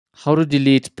How to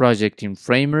delete project in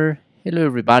Framer. Hello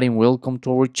everybody and welcome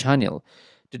to our channel.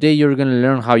 Today you're going to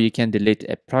learn how you can delete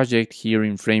a project here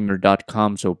in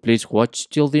framer.com, so please watch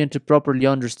till the end to properly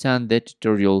understand the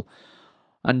tutorial.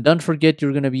 And don't forget,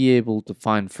 you're going to be able to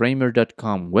find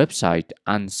framer.com website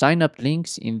and sign up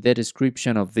links in the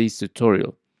description of this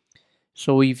tutorial.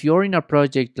 So if you're in a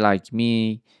project like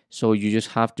me, so you just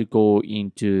have to go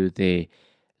into the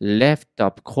left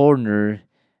top corner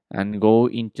and go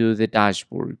into the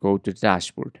dashboard. Go to the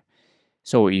dashboard.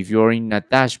 So if you're in a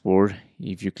dashboard,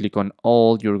 if you click on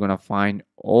all, you're gonna find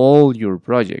all your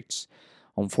projects.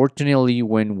 Unfortunately,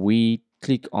 when we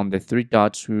click on the three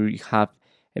dots, we have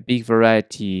a big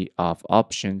variety of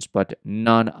options, but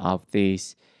none of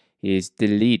these is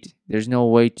delete. There's no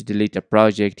way to delete a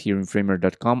project here in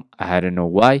framer.com. I don't know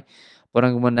why, but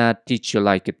I'm gonna teach you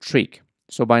like a trick.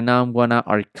 So by now I'm gonna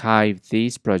archive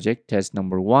this project, test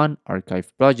number one,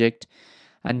 archive project.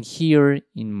 And here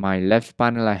in my left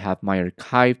panel, I have my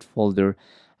archived folder,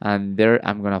 and there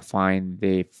I'm gonna find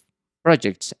the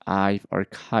projects I've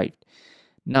archived.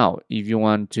 Now, if you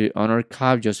want to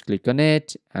unarchive, just click on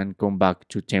it and come back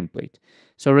to template.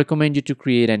 So I recommend you to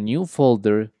create a new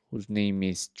folder whose name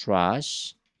is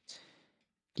trash.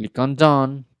 Click on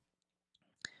done.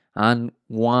 And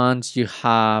once you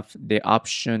have the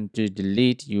option to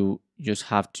delete, you just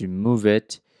have to move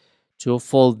it to a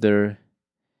folder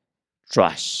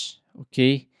trash.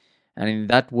 Okay. And in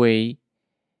that way,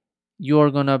 you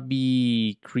are gonna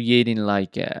be creating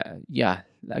like a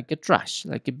trash,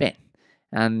 like a bin,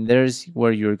 and there's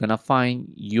where you're gonna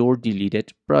find your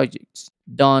deleted projects.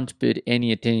 Don't put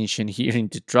any attention here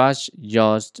into trash,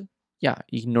 just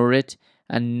ignore it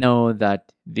and know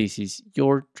that this is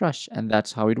your trash, and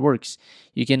that's how it works.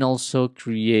 You can also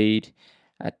create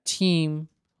a team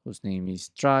whose name is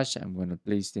trash. I'm gonna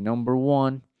place the number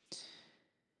one,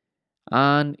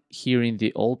 and here in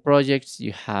the all projects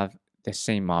you have the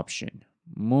same option.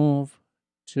 Move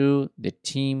to the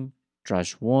team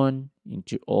trash one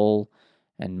into all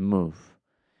and move.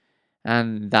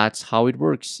 And that's how it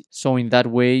works. So in that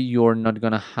way, you're not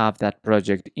gonna have that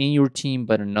project in your team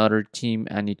but another team,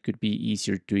 and it could be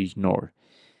easier to ignore.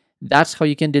 That's how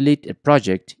you can delete a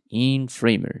project in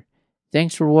Framer.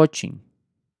 Thanks for watching.